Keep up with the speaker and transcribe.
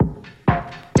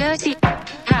Dirty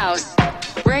House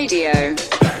Radio.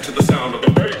 Back to the sound of the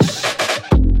bass.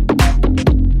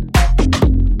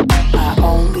 I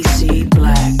only see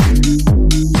black.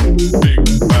 Big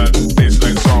bad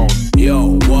baseline sound.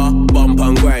 Yo, what? Bump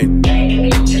and grind.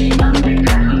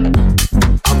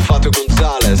 I'm Vato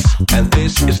Gonzalez, and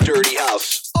this is Dirty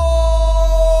House.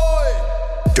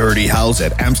 Dirty House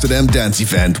at Amsterdam Dance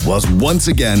Event was once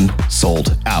again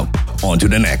sold out. On to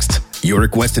the next. You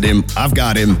requested him, I've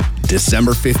got him.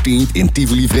 December 15th in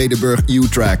Tivoli Vredenburg,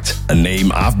 Utrecht. A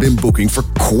name I've been booking for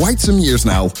quite some years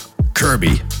now.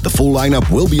 Curbi. The full lineup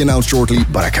will be announced shortly,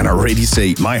 but I can already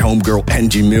say my homegirl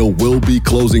Angie Mill will be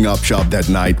closing up shop that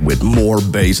night with more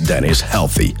bass than is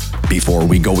healthy. Before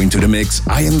we go into the mix,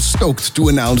 I am stoked to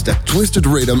announce that Twisted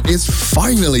Rhythm is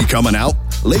finally coming out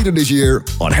later this year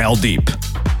on Hell Deep.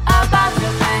 About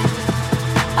your pain,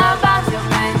 about your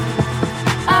pain,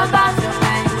 about your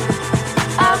pain,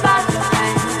 about your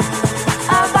pain,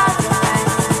 about your pain,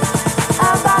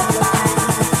 about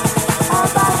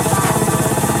your pain,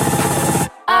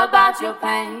 about your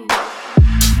pain.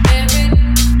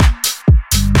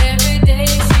 Every day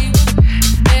she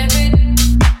every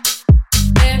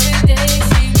day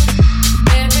she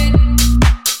every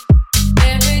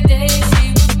day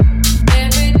she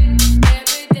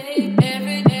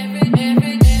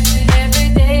every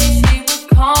day she would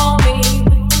call me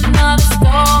with another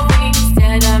story.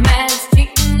 Said a man's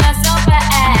treating her so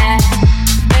bad.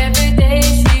 Every day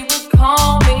she would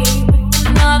call me with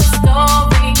another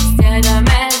story. Said a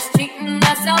man's treating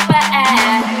her so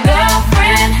bad.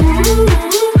 Girlfriend,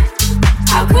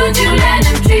 how could you let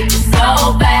him treat you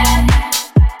so bad?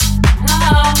 No,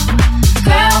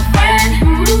 girlfriend,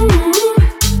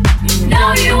 you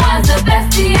know you was the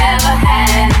best he ever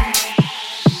had.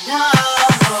 No,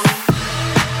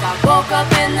 I woke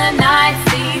up in the night,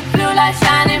 see blue light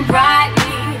shining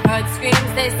brightly. Heard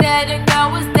screams, they said a girl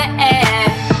was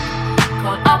dead.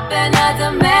 Caught up in a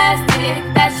domestic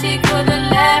that she couldn't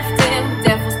left him.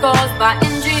 Death was caused by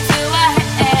injury to her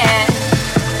head.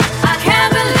 I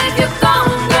can't believe you're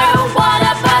gone, girl. What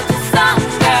about your son,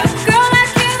 girl? Girl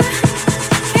like you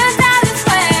can't die this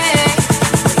way.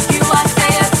 You, I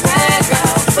say a prayer,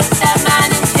 girl. Put that man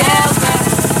in jail, girl.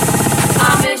 I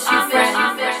miss you, friend.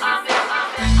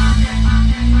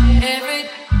 Every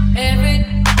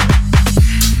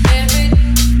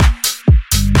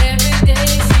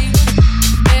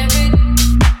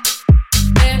day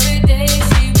she every day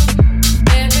she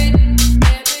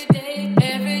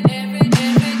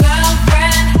every girlfriend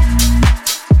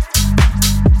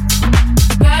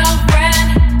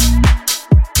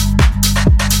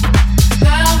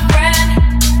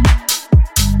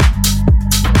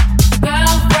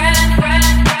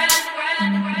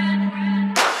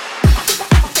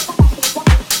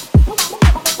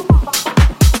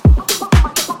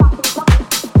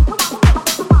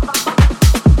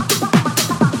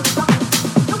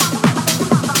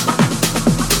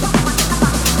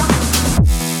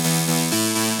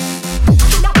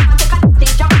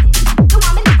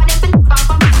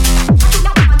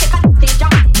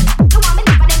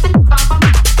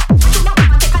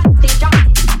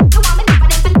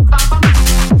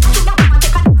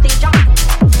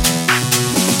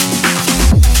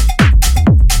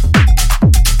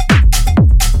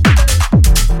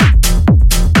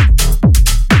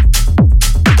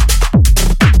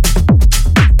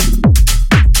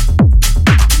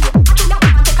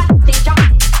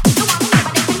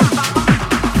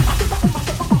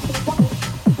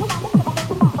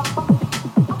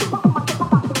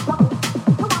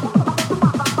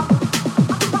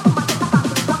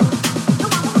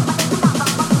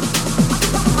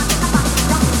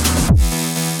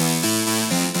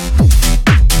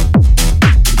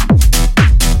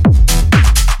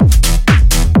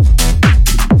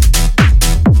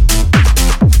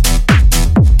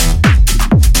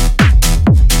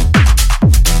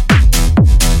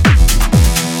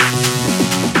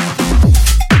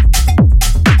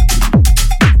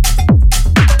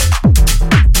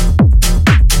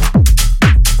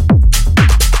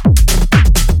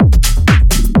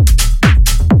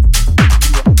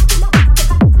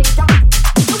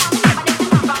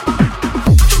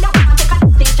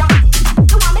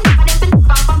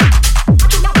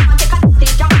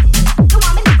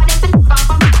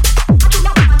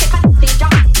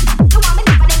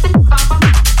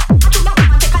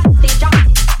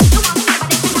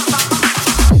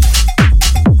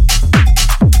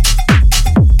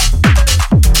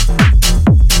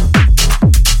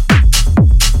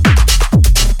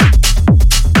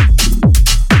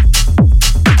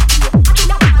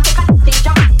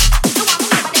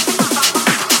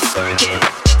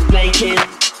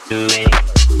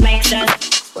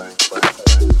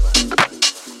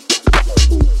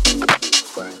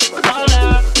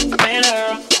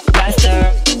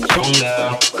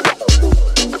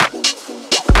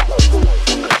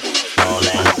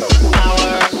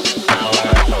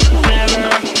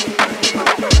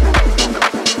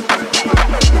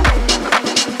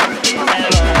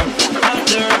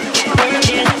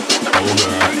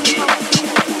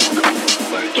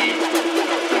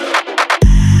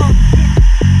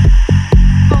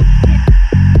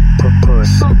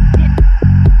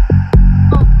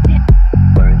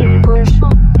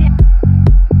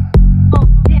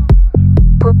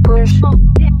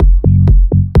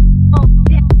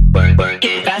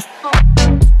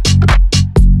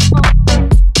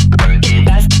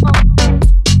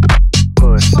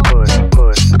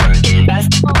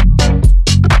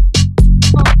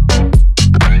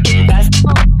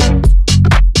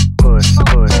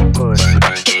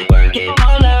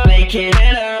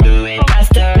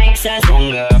makes us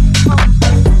stronger.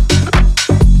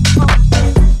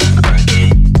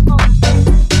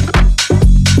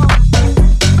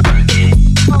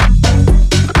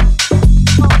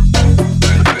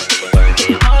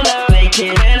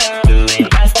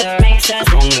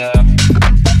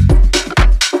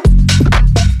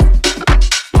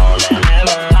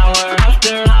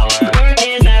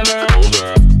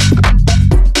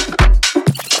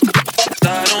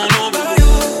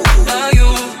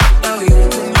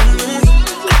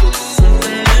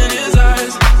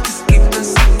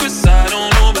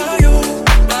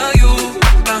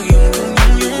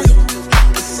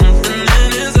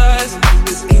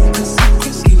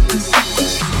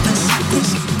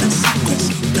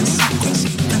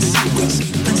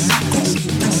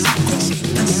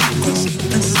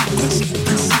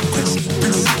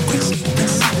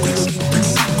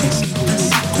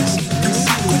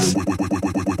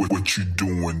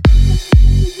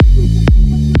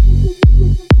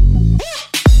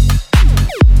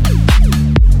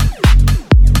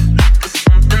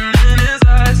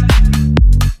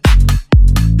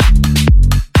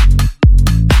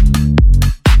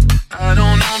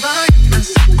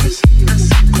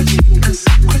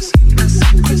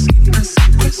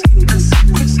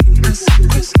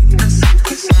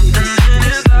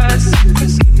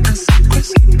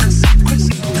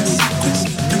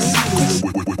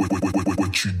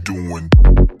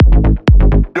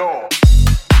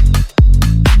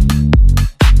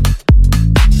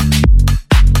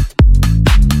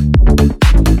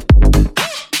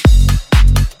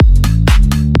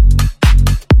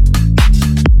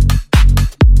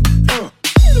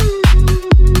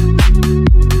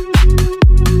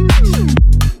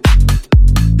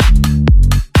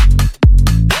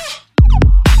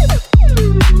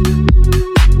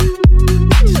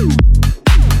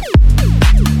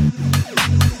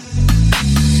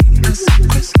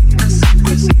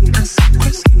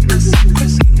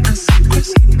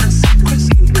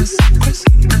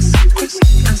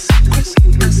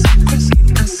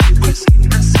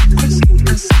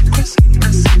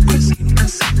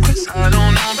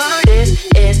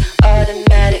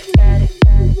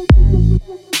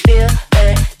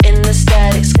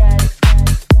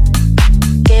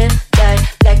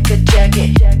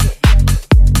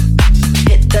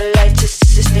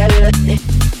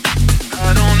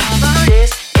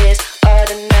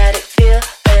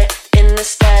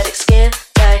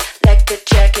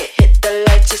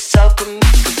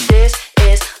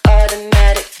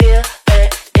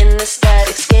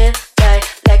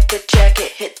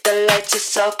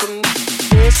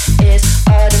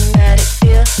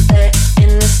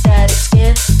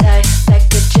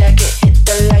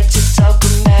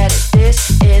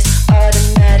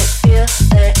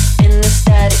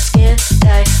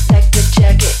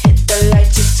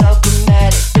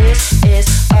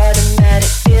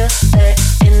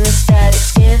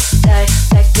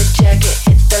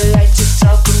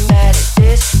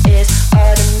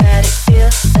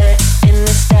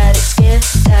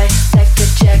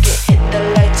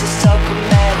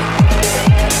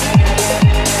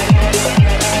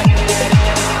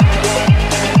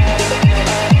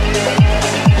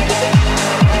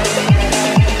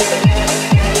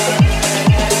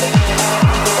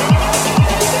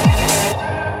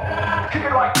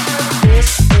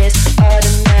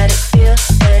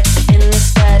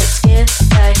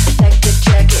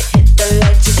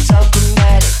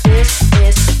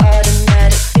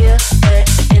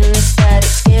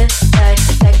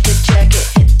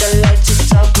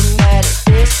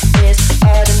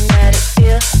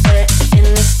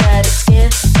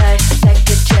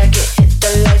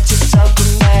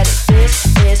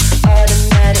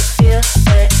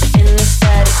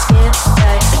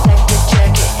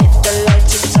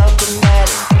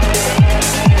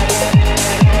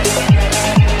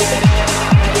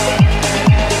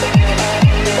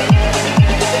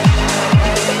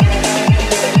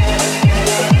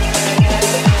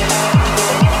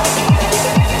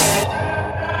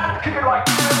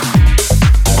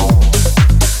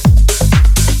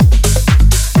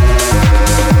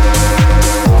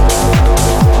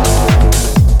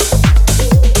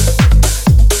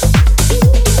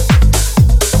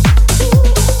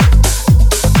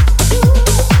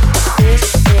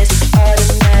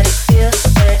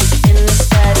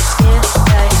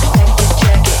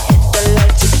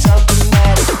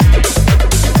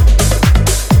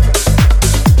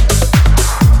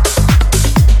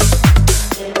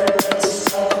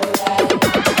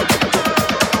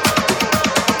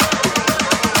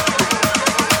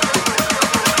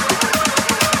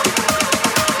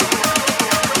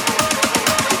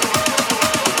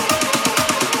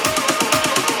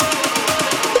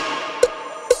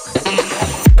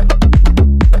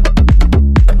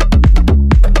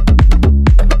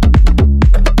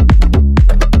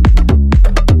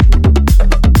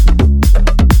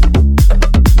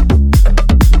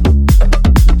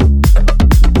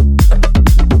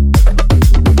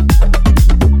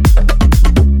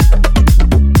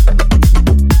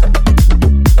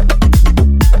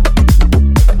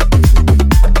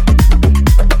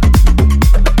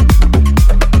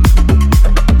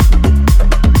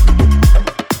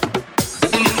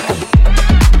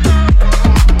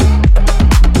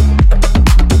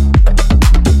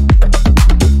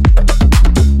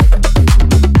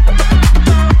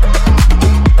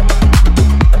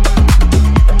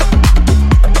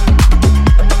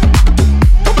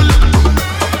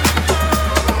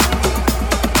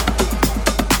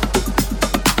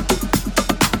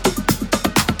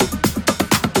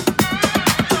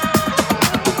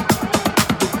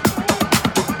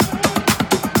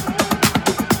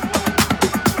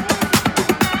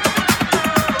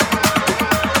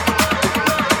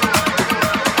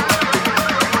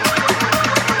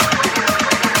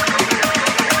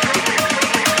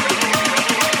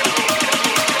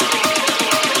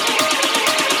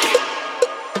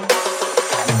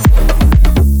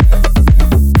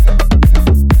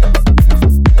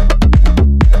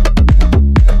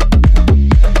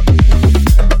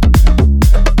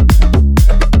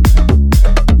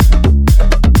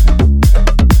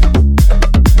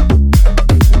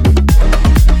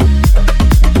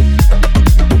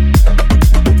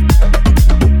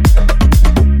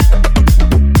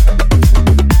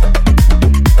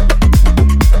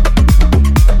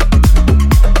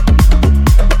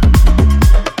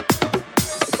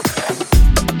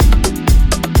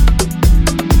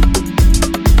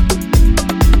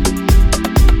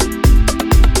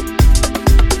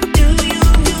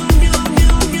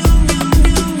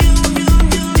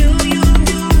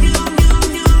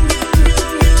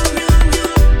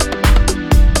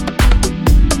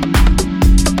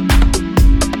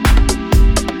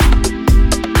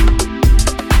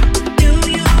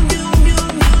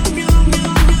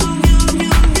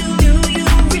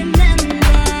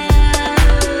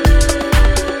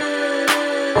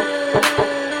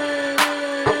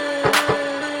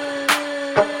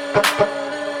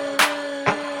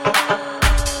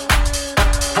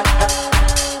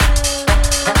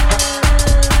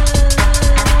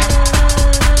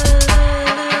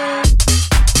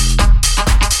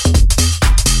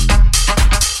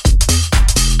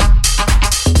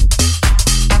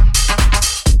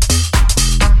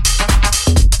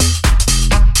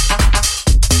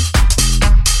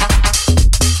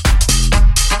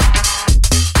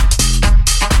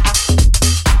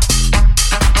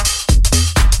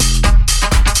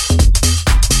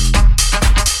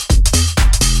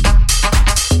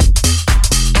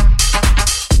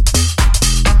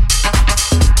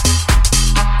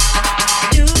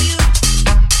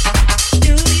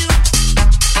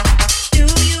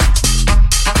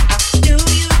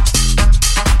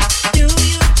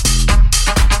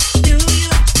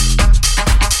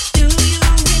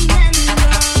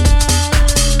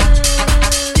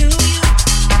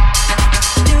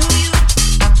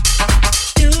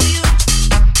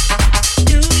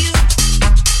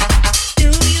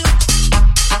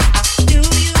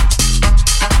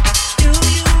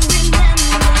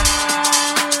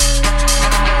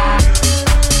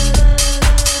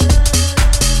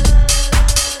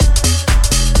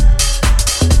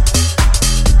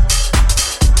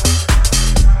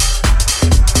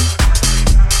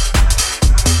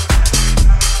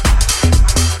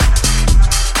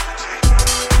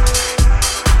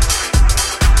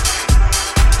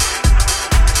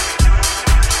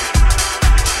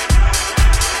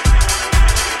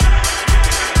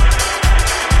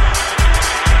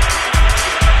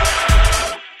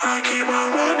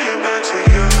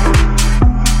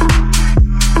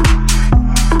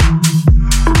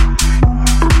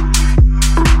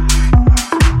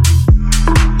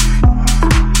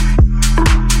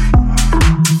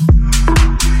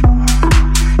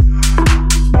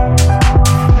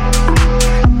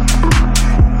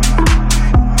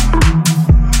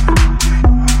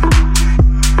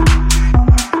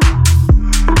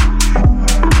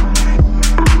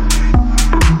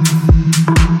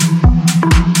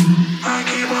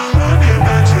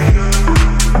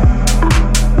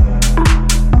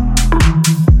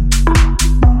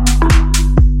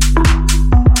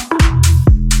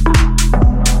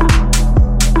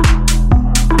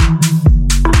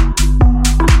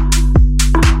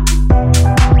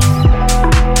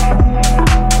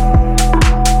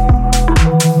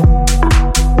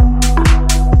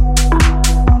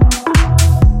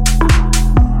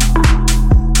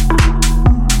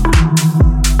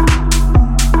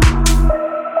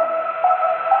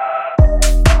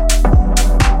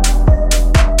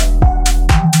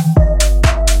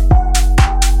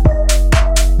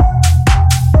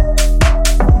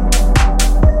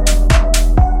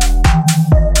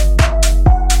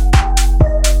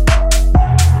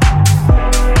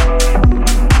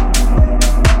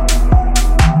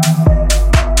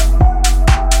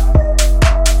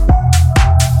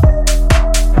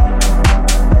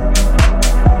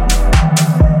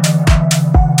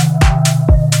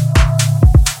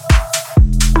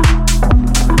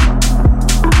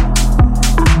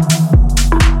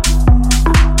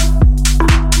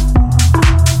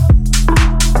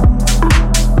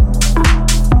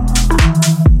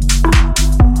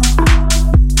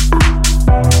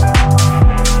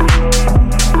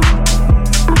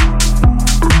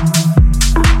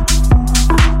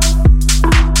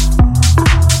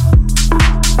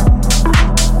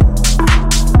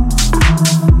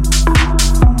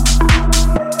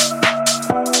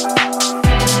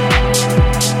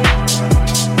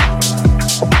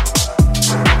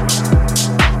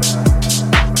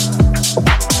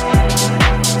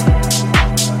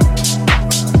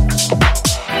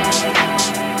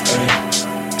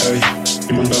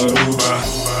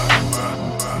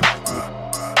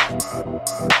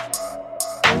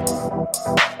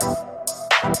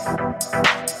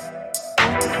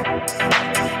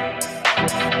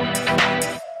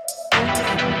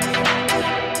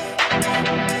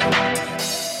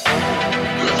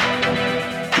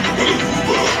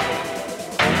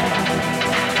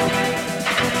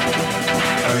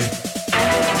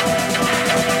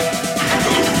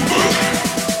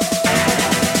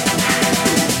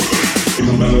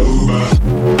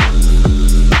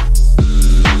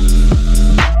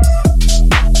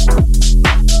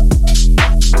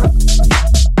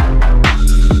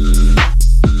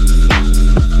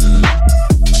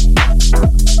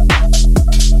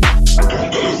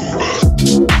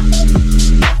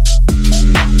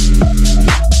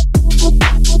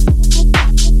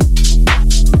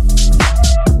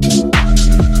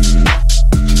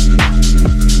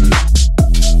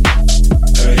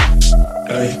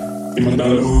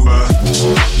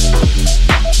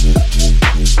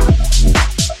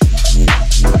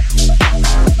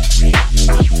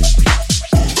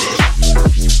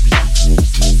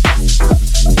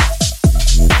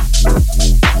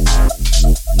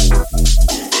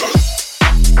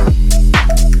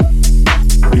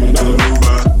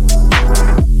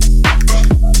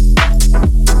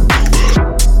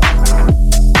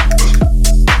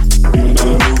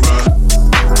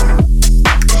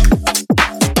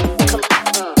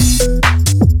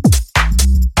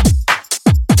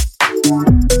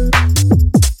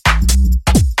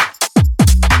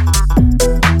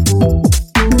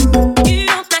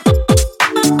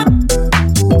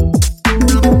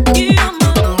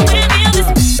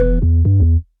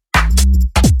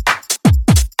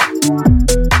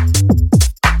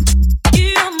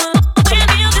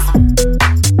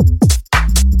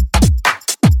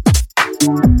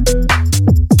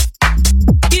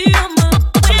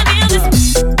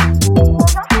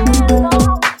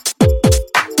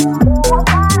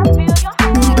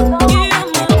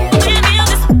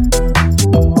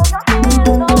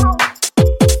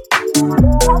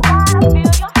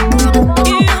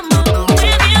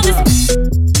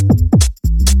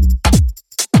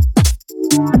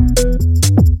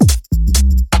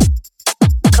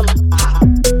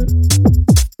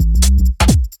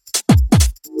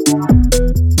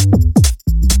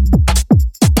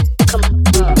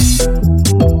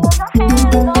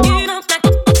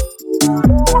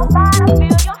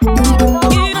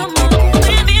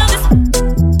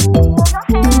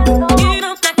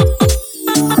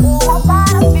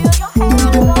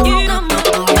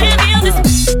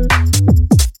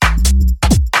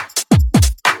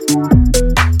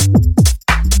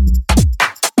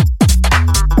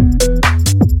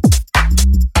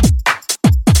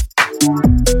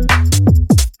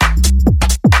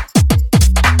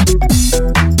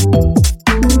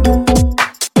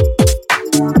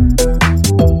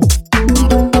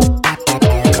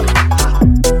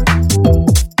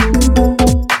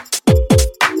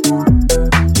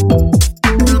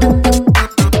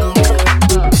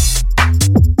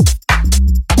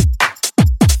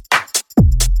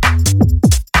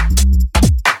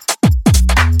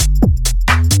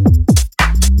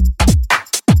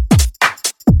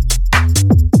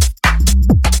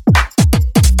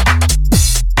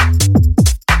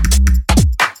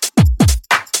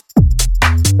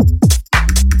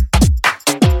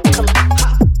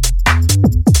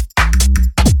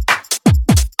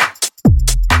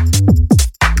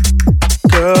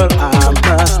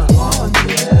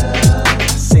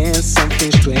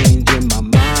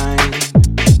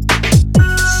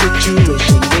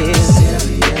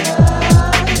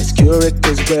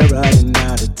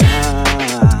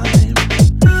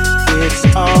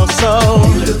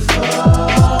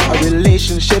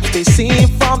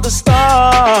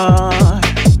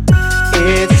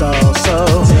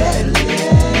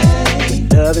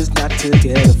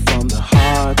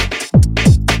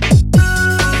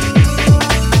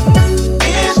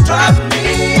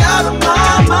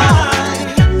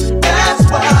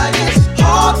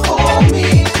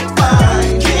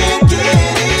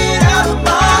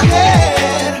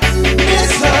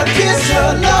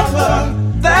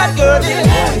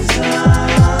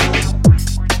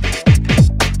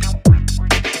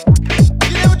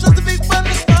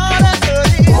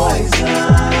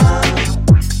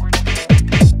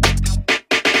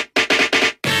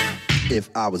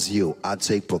 I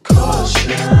take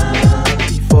precaution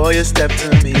before you step to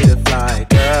me to fly,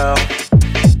 girl.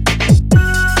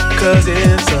 Cause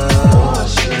it's a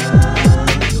caution.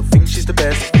 You'll think she's the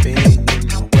best thing in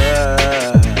the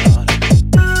world.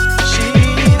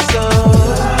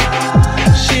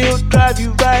 She'll drive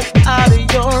you right out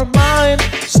of your mind,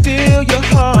 steal your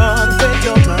heart when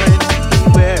you're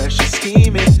blind. Where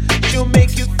scheming. She'll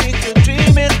make you think you're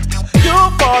dreaming.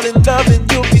 You'll fall in love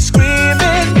and you'll be screaming.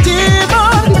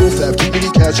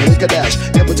 make a dash.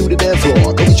 Never to the dance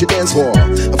floor, go reach your dance floor.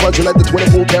 I find you like the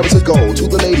 24 carats of gold. To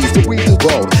the ladies, to breathe the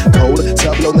gold. Cold,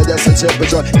 top below the that's the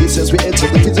temperature. It says we enter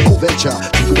the physical venture.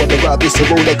 You want to ride this a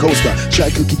roller coaster. Shy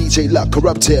cookie DJ lock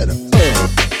corrupted.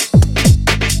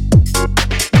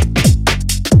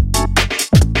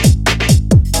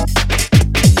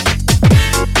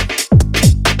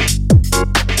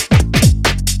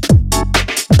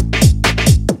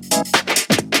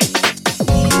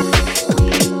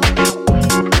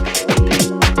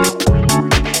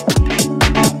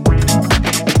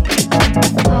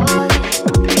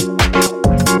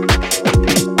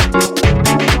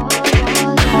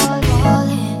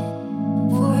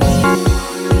 For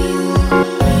you.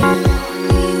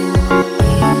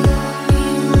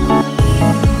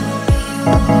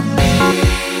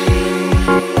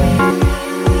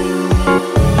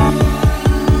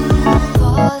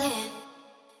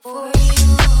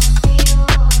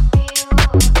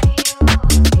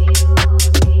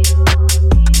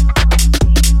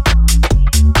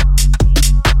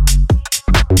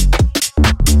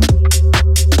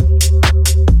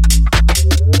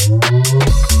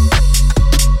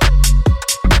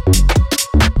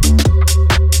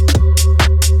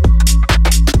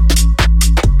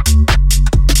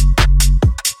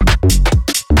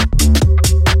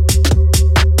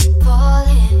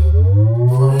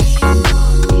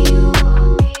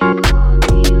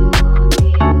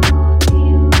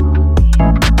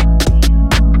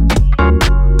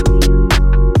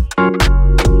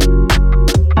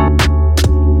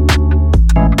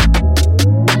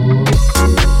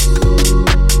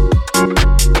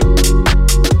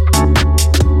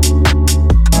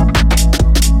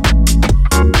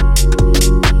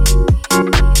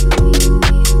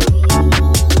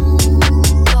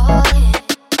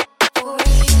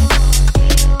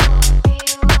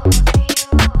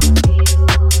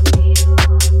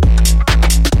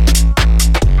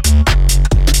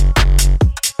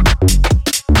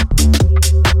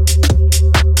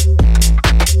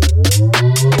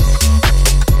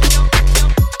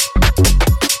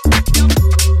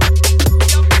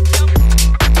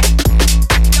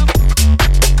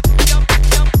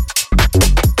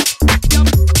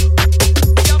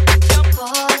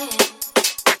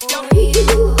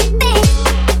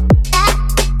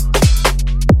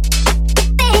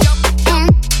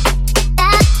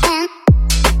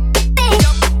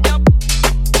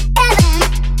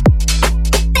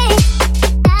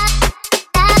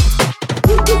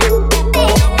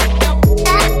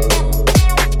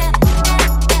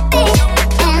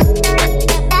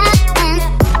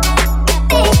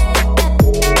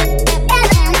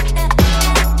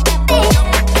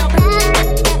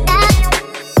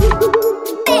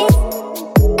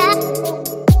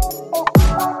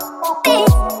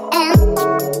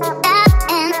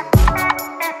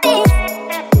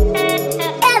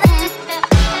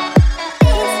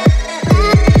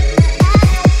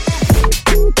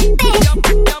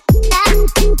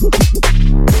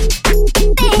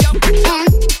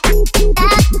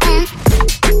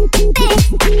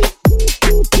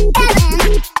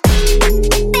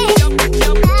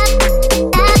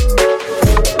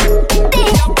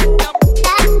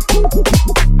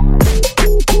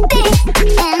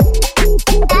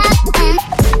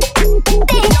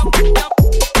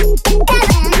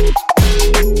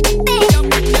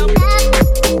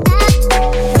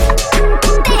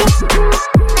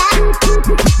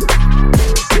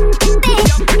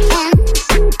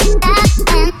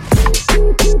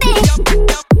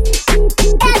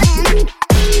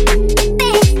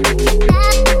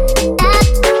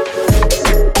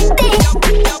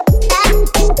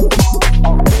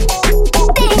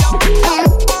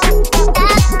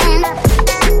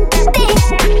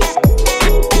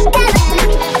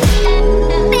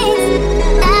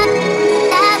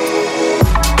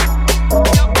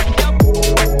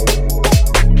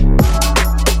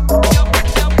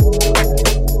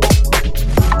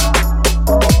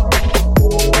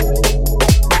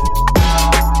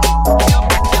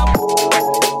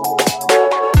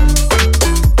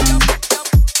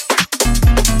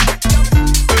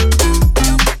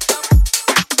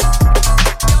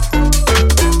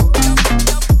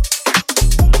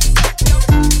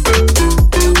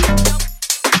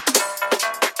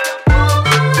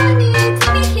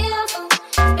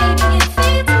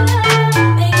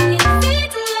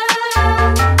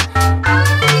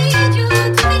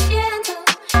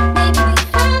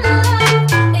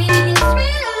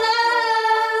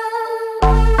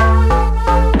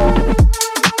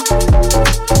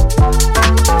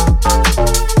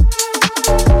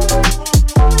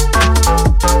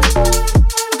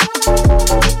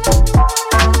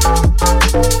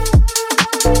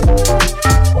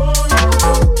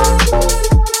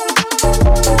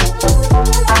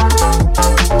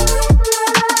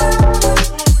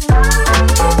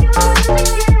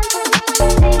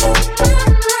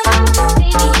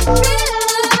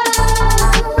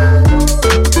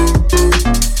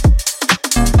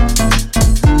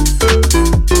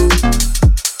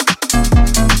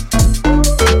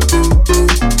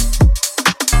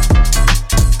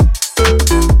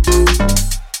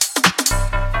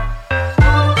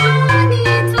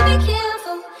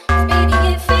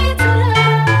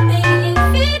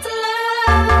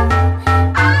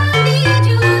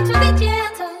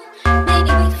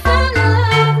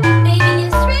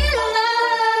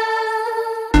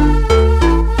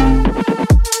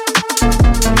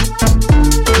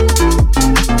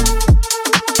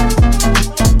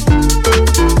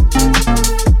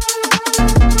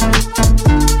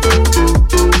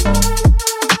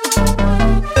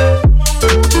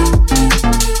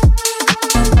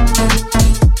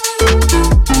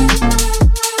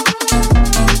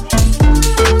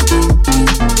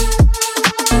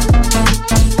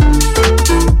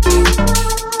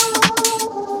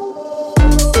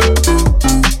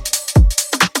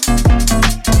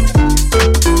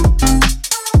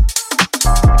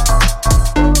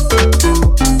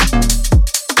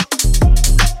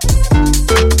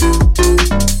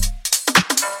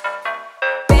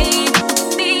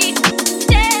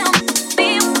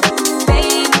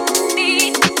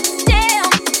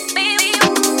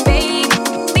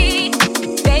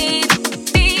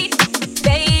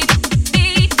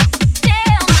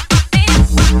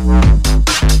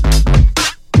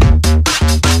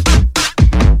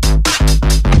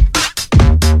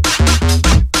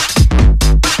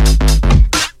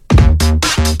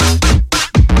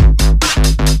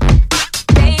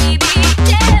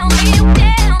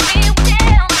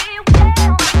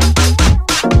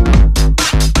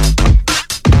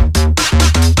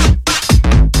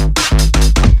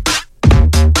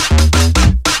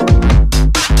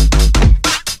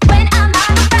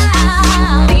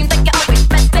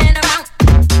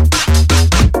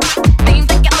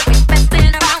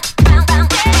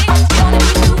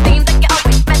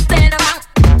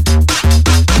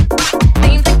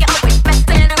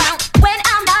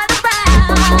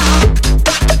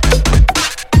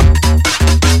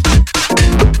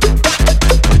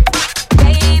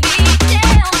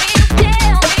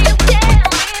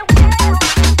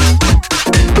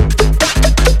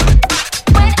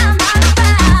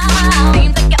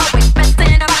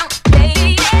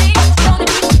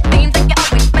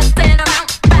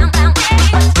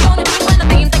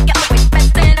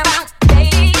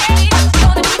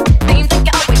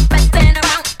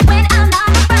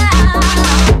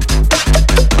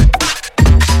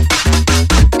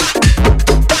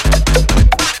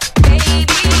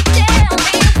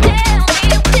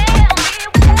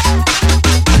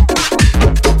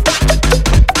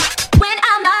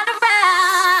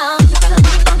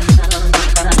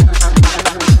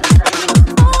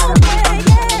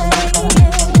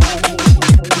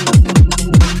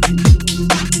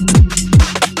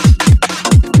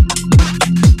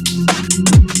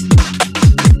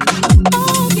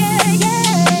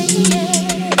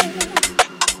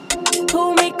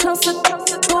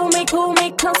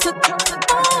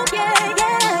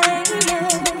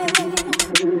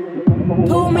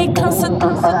 pull me closer,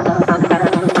 closer.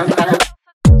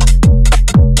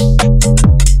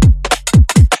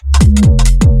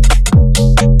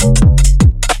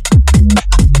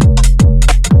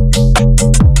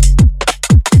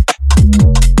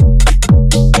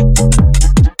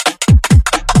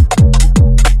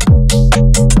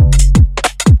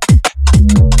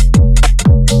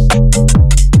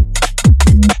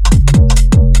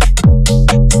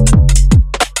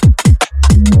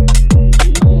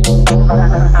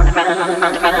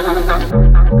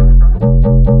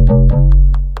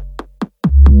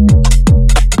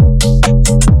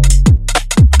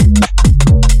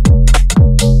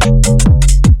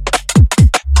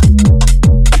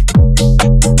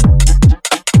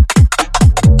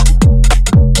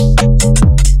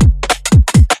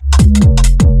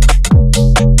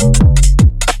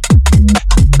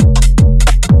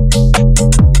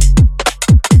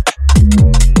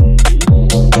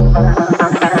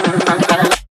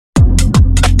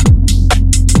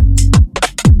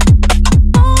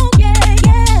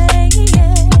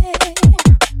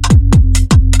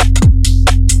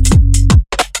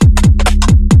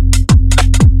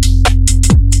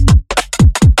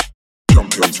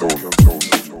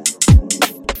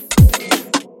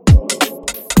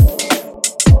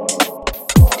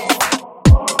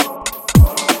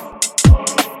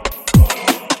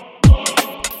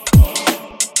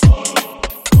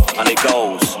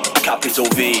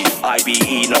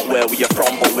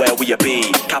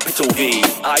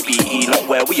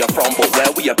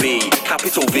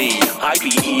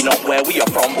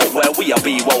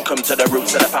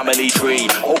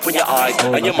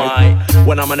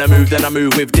 I'm on a move, then I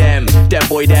move with them. Them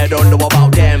boy there don't know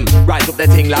about them. Rise up their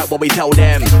thing like what we tell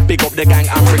them. Big up the gang,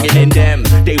 I'm bringing in them.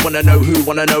 They wanna know who,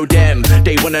 wanna know them.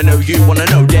 They wanna know you, wanna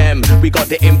know them. We got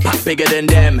the impact bigger than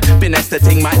them. Finesse the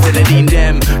thing, might Zinedine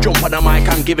them. Jump on the mic,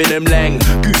 I'm giving them leng.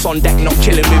 Goose on deck, not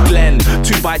chilling with Glenn.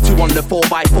 2x2 on the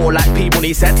 4x4 like P when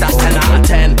he said that's 10 out of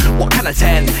 10. What kind of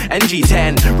 10?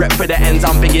 NG10. Rep for the ends,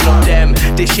 I'm bigging up them.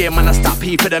 This year, man, I stop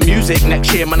P for the music.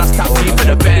 Next year, man, I stop P for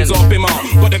the band. Off him up.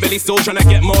 Got the belly still tryna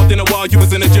get more than a while. You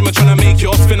was in the gym and tryna make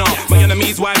your spin up. My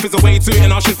enemy's wife is away too,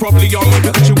 and she's probably on me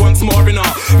because she wants more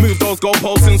enough. Move those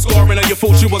goalposts and scoring her. You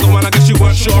thought she was the one, I guess you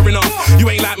weren't sure enough. You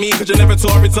ain't like me cause you never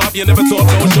tore it up. You never talk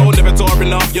no show, never tore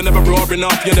enough. You never roar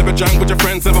enough. You never drank with your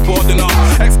friends, never bought enough.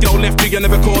 Ex-girl left you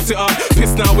never caught it up.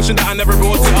 Pissed now, wishing that I never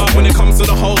brought it up. When it comes to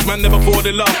the hoes, man, never bought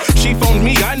it up. She phoned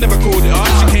me, I never called it up.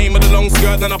 She came with a long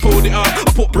skirt, then I pulled it up.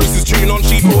 I put Bruce's tune on,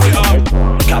 she pulled it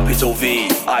up. Capital V,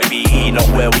 I-B-E, not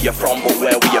where we are from, but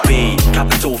where we are be.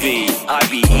 Capital V,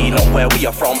 I-B-E, not where we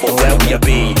are from, but where we are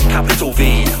be. Capital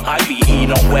V, I-B-E,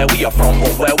 not where we are from,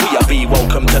 but where we are be.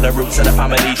 Welcome to the roots of the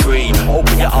family tree.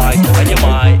 Open your eyes and your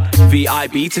mind.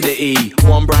 V-I-B to the E,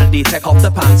 one brandy, take off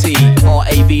the panty.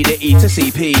 R-A-V the E to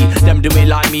C-P. Them do it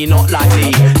like me, not like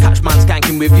me. Catch man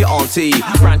skanking with your auntie.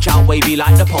 Branch out wavy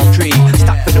like the palm tree.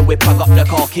 Stack for the whip, I got the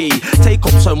car key. Take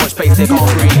up so much space they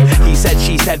can't breathe. He said,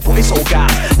 she said, but it's all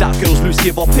gas. That feels loose,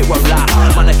 give up, it won't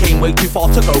last. Man, I came way too far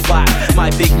to go back. My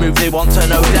big move, they want to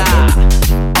know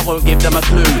that. I won't give them a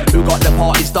clue. Who got the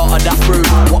party started that brew?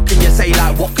 What can you say,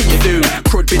 like, what can you do?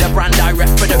 Could be the brand I rep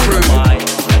for the crew.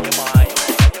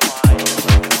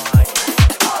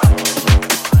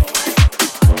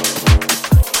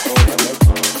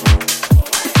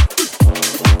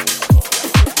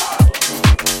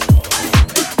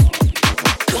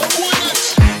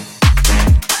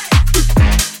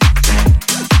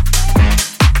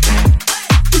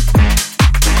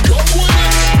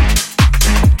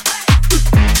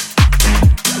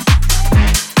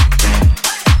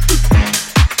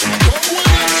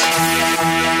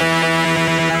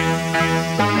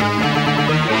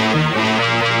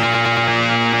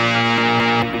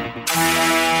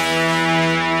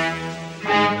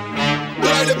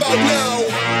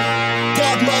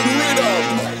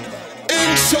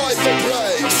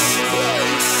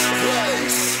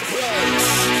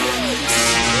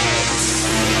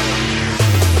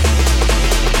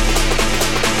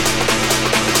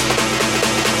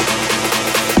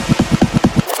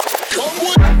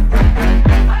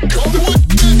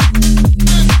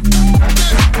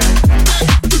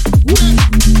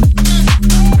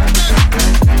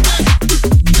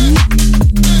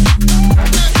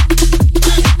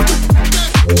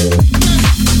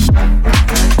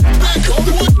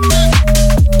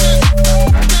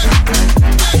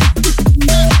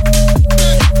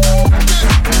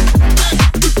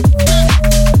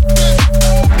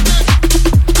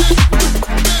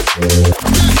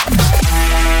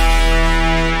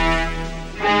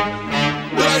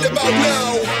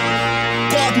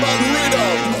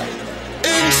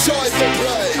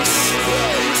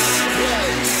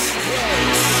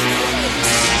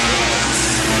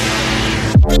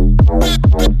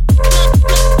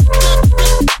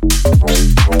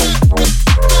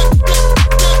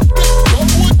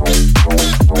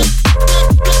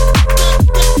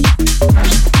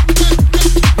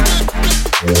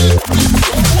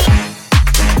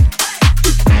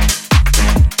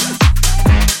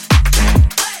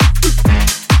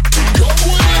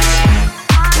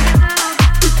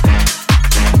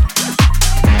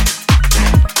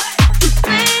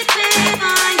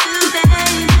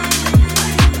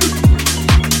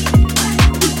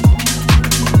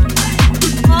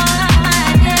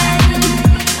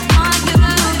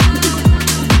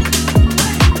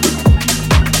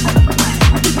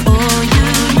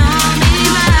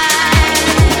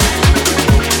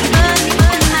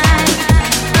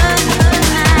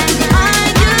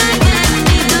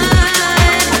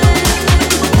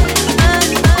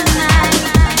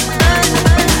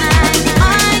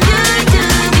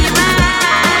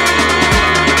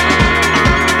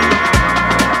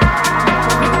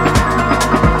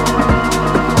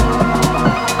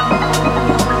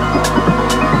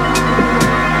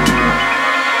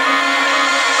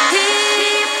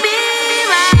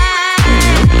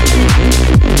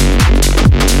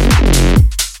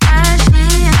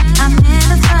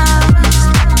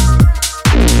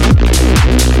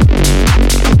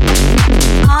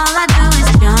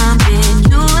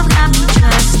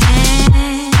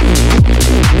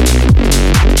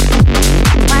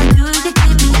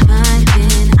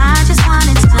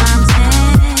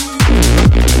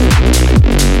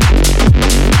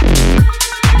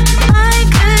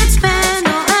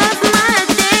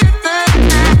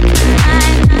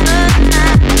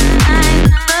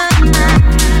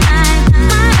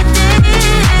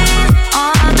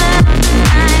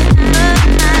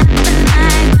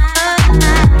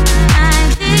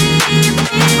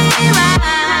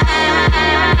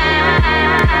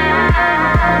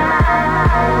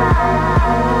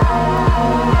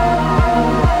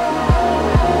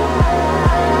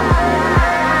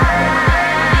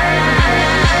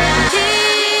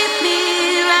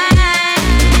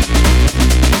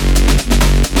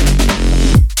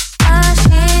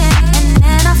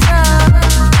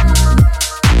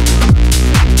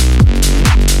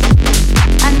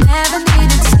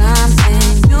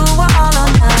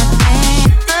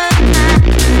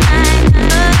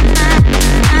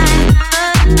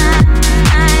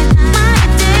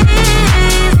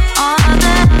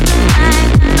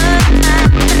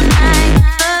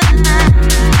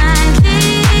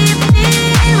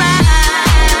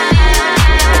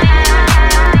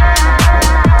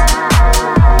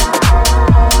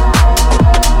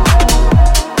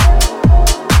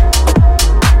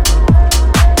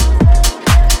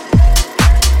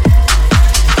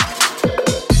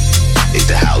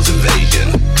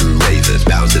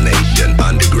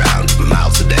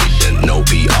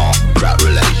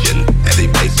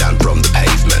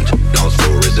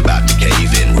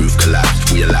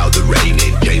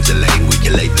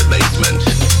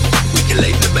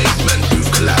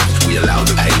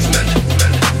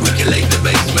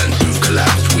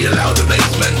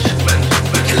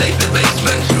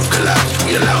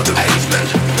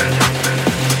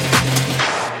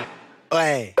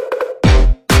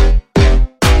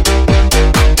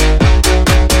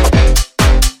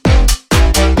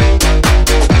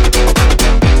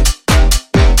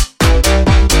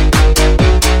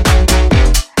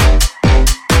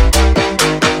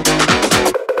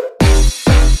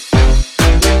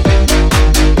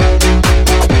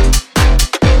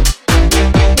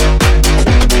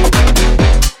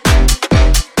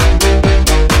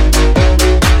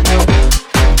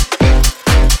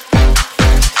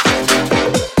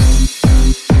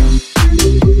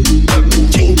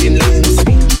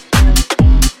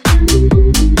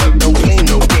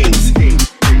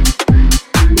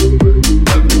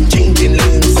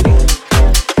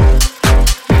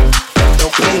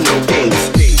 no games.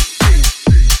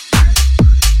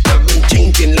 I've been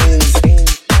changing lanes.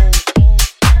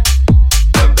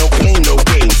 Don't play no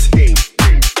games.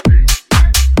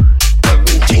 I've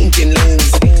been changing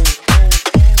lanes.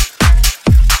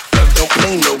 Don't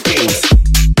play no games.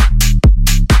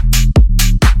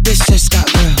 This just got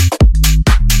real.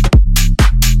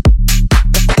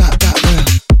 Got real.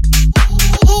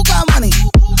 Who got money?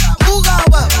 Who got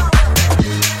what?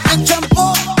 The jumbo.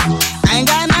 I ain't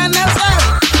got nothing else left.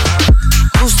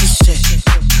 Who's the shit?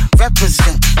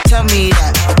 Represent. Tell me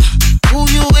that. Who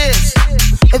you is?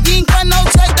 If you ain't got no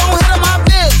check, don't hit on my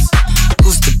biz.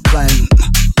 Who's to blame?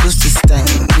 Who's to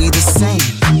stain? We the same.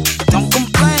 Don't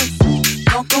complain.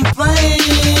 Don't complain.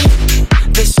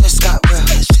 This just got real.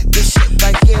 This shit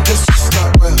right here. This just got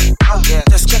real. Yeah,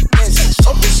 just check this.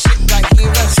 This shit right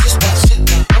here. This that shit.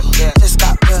 Yeah, this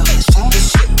got real.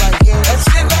 This shit right here. That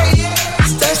shit right here.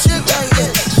 That shit right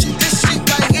here. This shit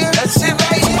right here. That shit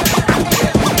right here. This that shit right here. That shit right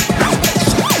here.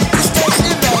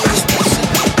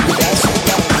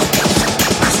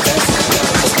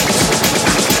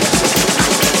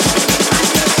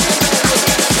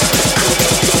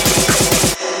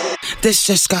 This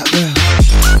just got real.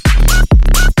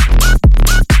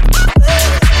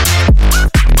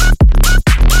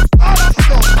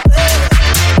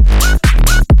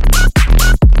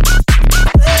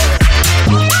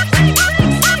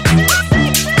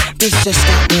 This just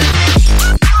got real.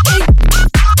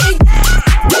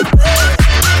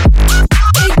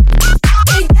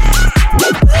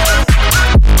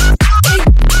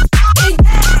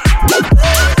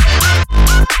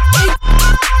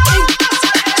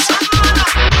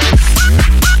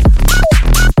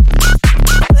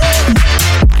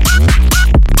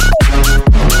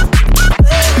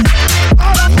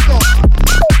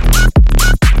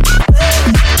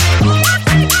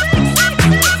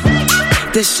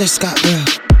 This just got real.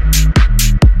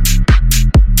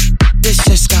 This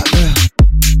just got real.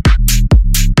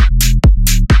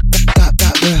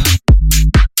 Got real.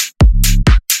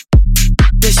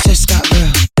 This just got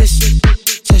real. This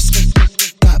just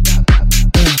got real.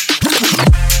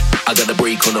 I got a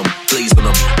break on them, blaze on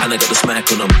them, and I got the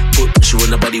smack on them. Put pressure on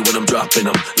the body when I'm dropping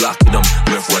them, locking them,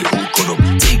 left right hook on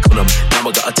them, take on them. Now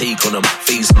I got a take on them,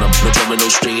 phase on them, no drama, no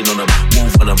strain on them,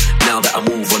 move on them. Now that I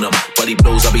move on them, body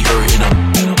blows, I be hurting them.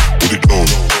 Put it on.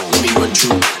 Let me run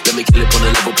through, let me kill it on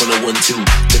a level, on a 1-2.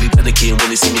 They be panicking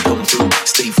when they see me come through.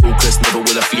 Stay focused, never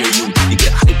will I fear you. You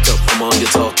get hyped up from all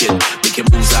your talking, making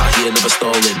moves out here, never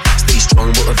stalling. Stay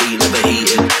strong, motivate, never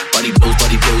hating. Body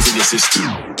blows in your system.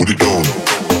 Put it on.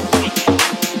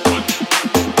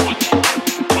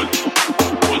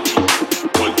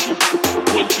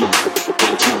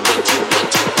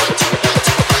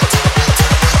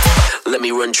 Let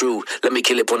me run through, let me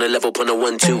kill it on a level, on a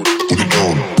 1-2. Put it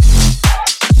on.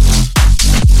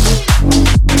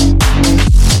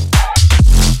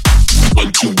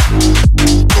 1-2.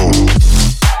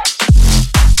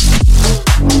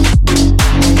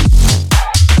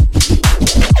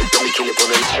 Let me kill it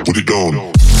on a. Put it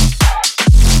on.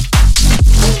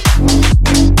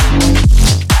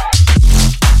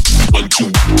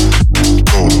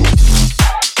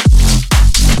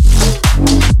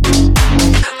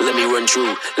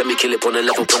 Let me kill it on a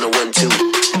level, on a 1-2.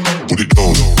 Put it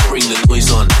on. Bring the noise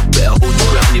on. Better hold your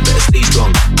ground, you better stay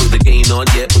strong. Put the gain on,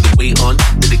 yeah, put the weight on.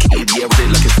 Dedicated, yeah, with it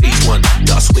like it's phase 1.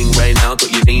 Got a swing right now,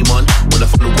 got your name on. When I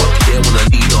follow up, yeah, when I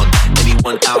lead on.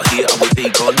 Anyone out here, I will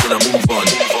take on when I move on.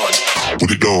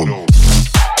 Put it on.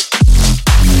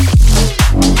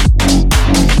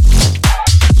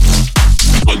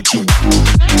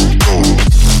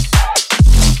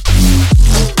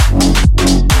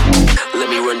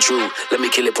 True. Let me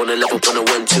kill it on a level, on a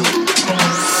 1-2.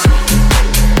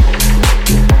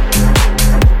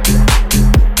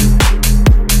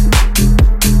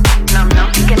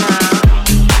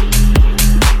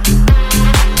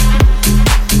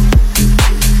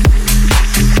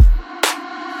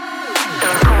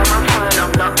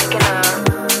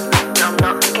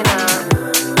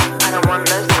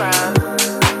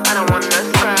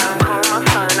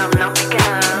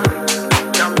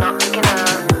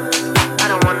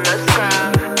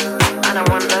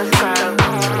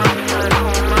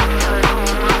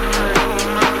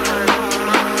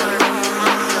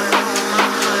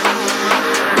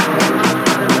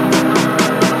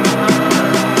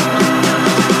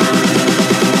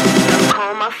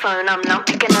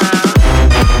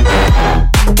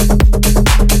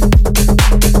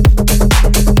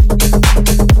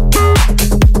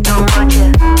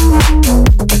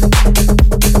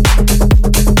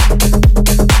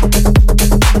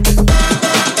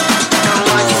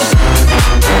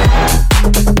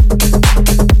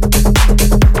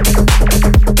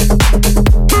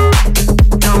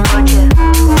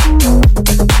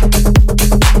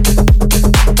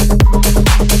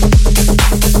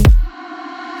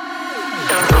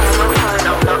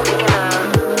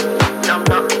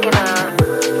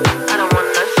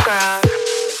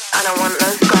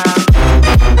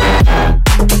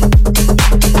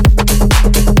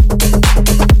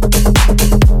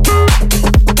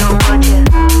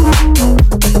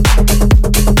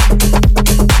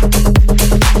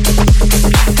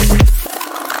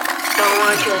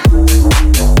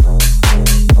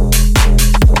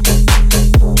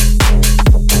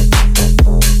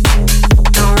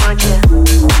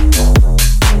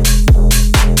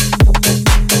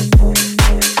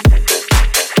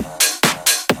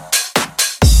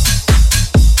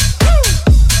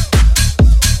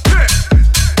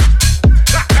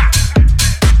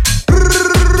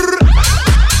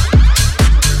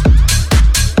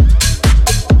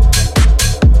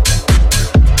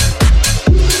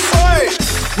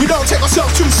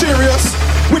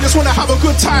 just wanna have a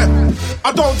good time.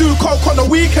 I don't do coke on the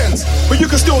weekends, but you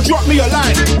can still drop me a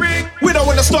line. We don't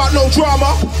wanna start no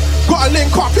drama. Gotta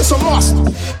link up, it's a must.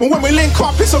 But when we link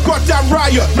up, it's a goddamn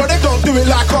riot. No, they don't do it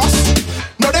like us.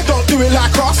 No, they don't do it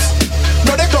like us.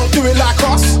 No, they don't do it like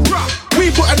us.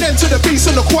 We put an end to the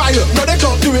peace and the quiet. No, they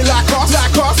don't do it like us.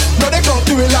 Like us. No, they don't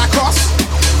do it like us.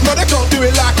 No, they don't do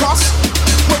it like us.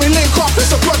 When we link up,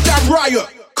 it's a goddamn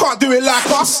riot. Can't do it like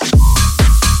us.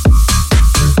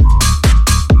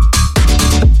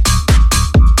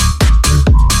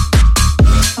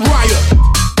 Riot.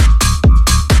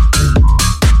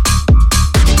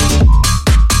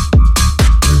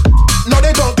 No,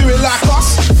 they don't do it like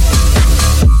us.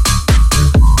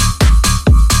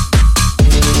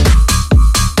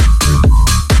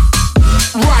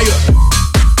 Riot.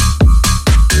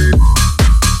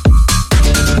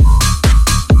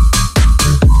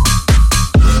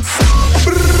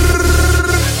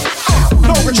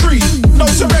 No retreat, no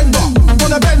surrender.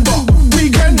 On a bender,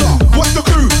 weekender. What's the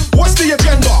crew? What's the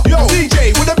agenda? Yo,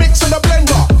 DJ with a mix and a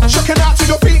blender. Shucking out till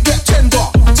your feet get tender.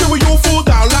 Till we all fall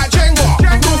down like Jenga.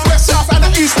 North, west, south and the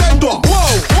east ender.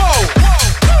 Whoa, whoa.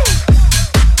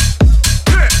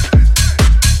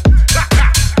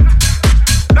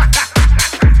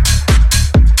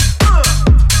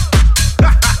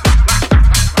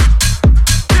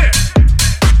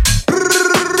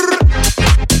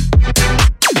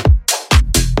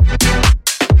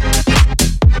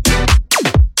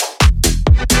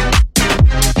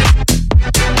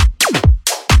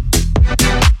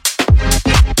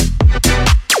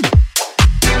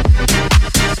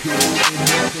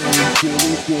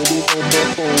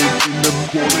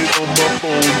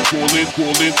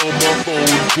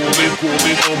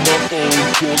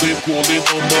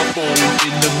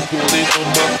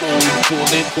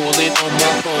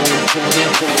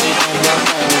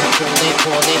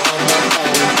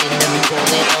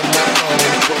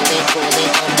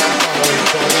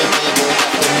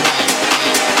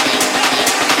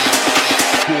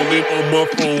 On my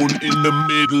phone in the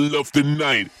middle of the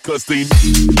night, 'cause they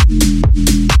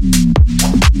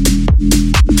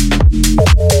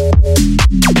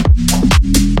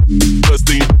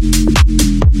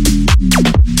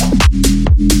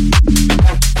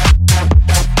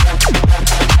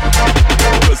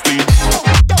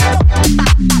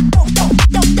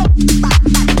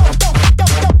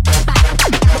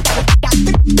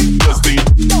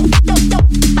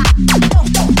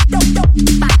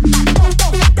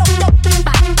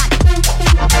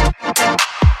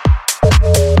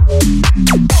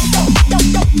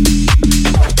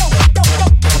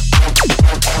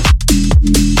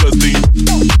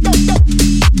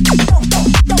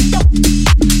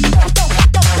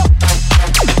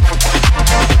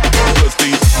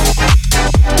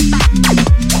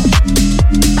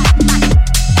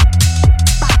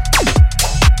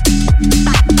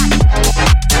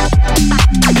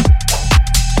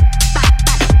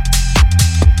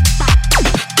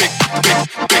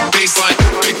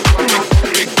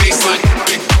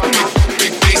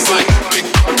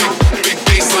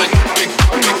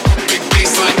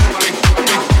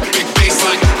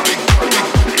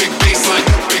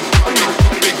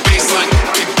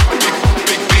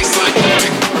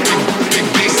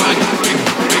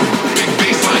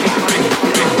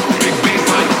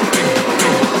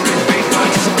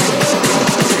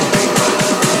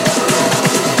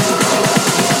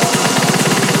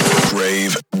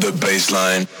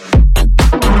baseline.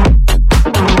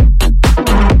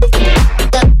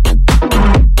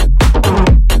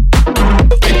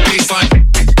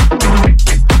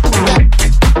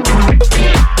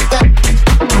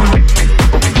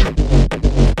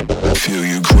 Feel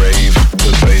you crave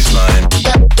the baseline. Do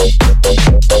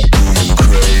you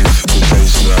crave the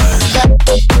baseline?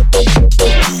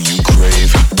 Do you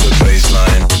crave the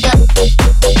baseline?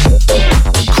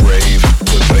 Crave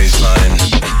the baseline.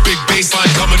 Big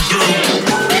baseline coming through.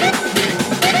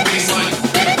 Big baseline.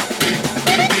 Big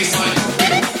baseline. Big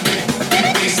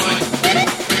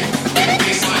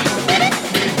baseline. Big baseline.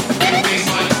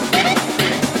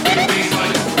 Big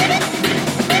baseline.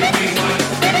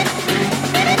 Big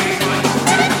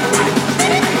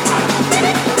baseline.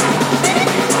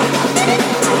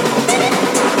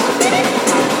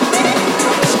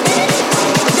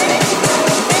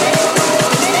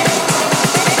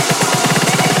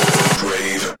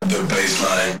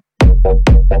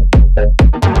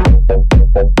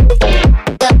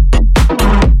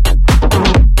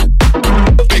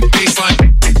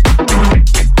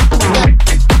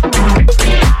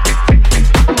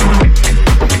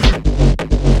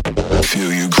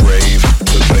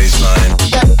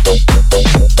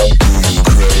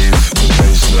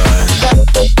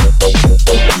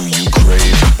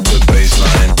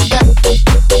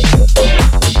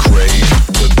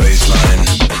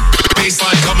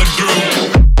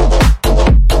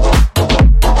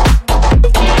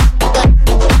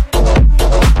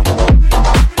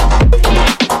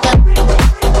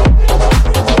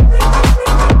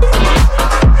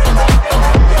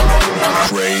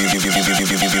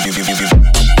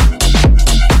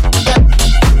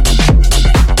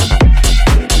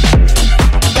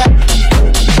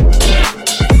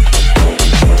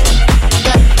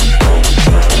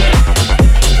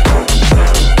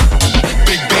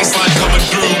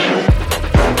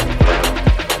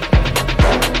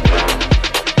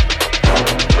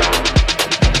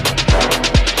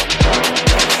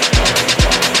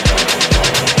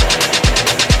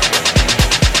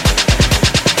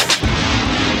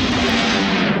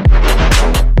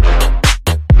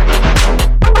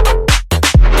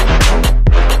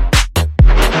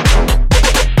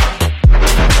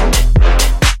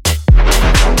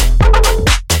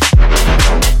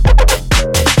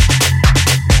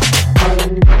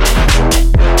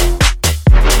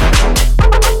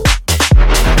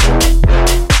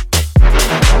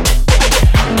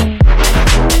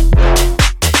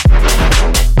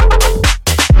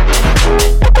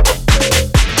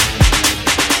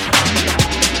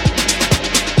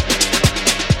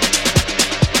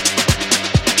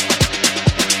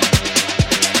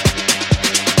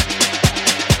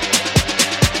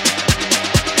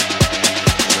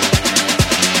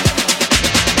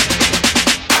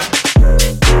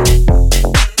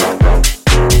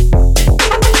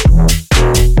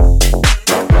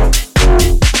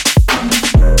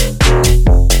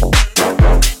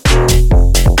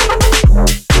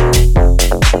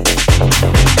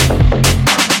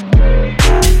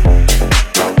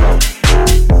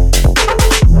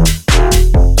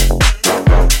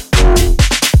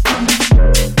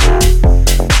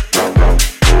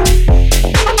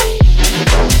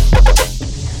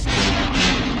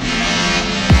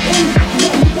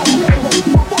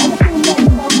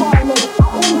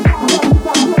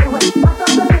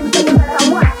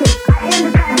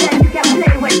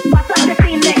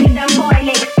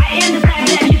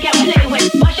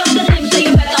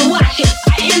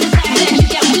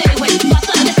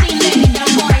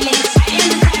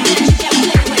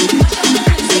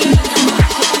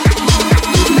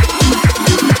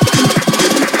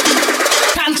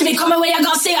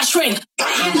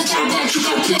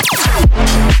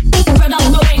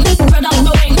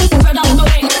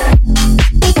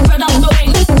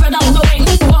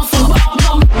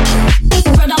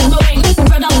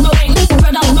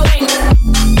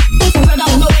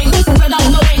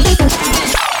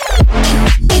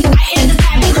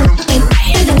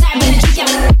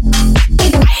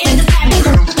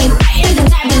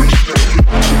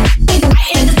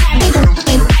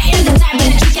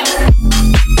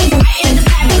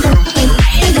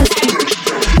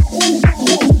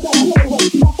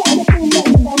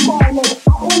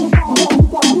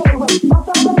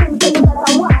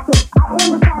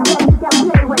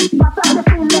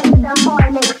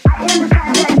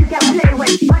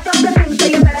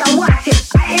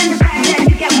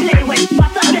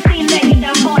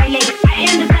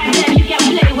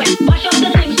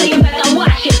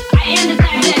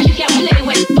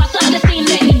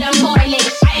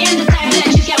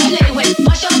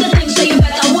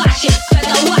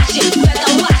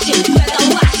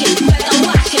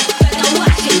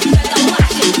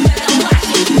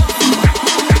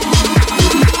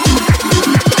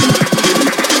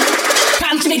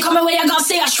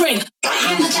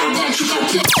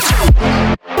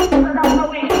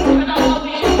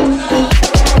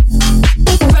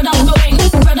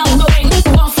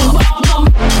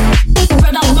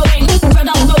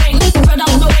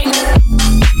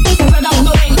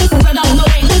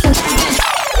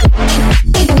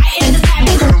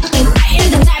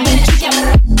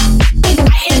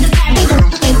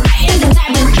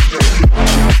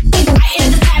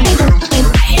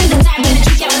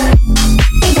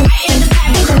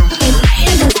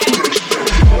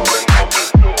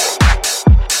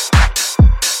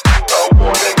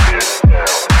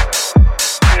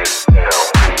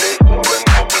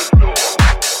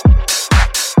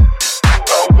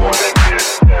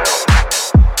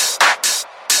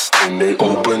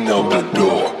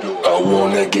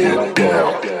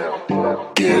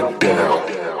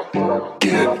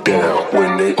 down.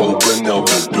 When they open up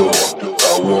the door,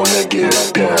 I wanna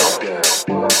get down.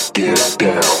 Get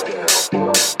down.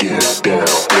 Get down.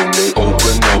 When they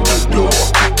open up the door,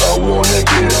 I wanna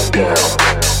get down.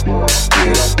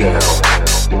 Get down.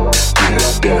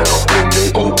 Get down. When they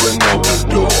open up the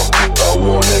door, I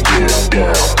wanna get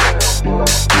down.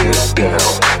 Get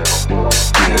down.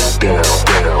 Get down.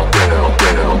 Down. Down. Down.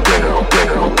 Down. Down. Down.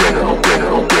 Down. Down. Down. Down.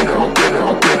 Down. Down. Down.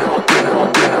 Down.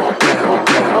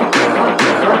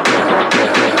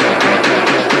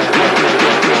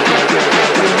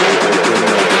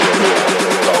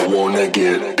 I wanna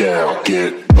get down.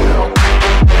 Get down.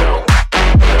 Down.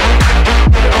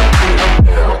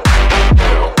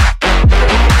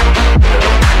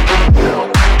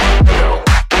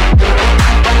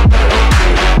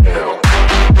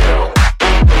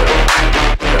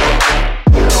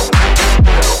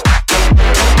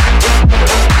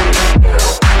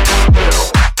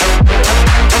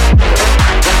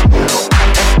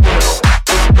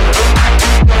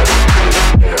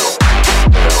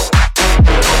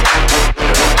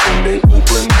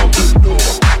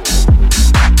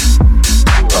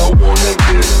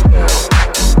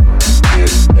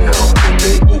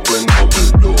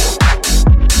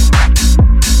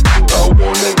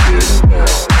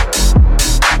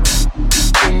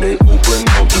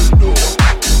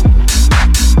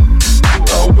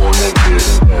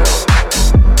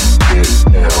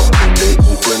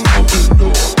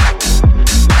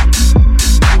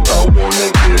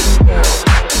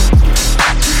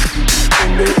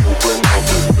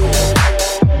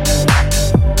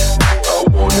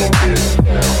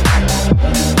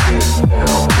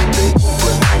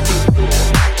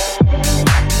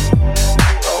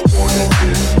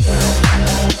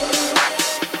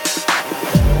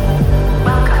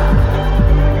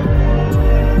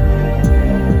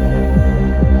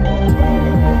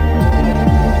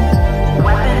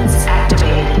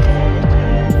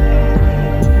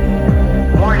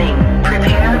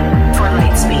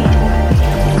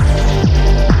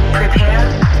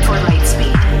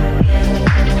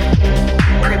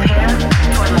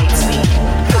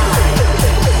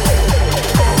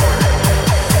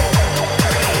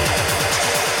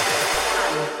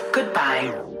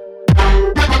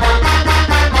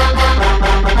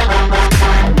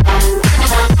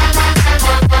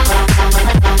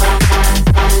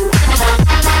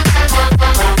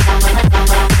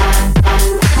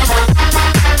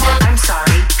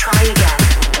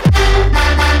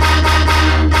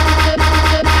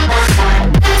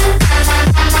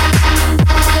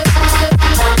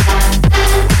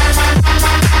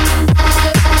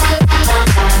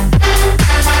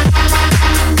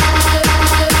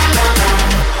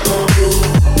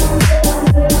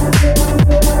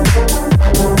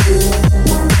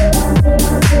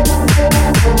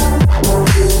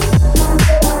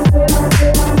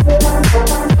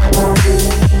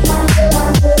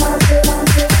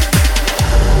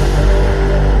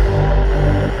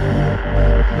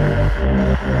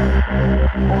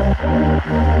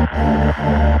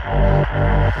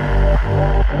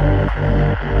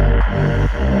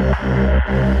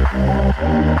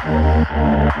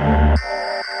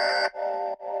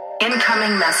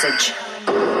 Incoming message.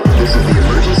 This is the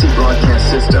emergency broadcast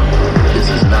system. This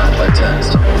is not a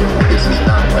test.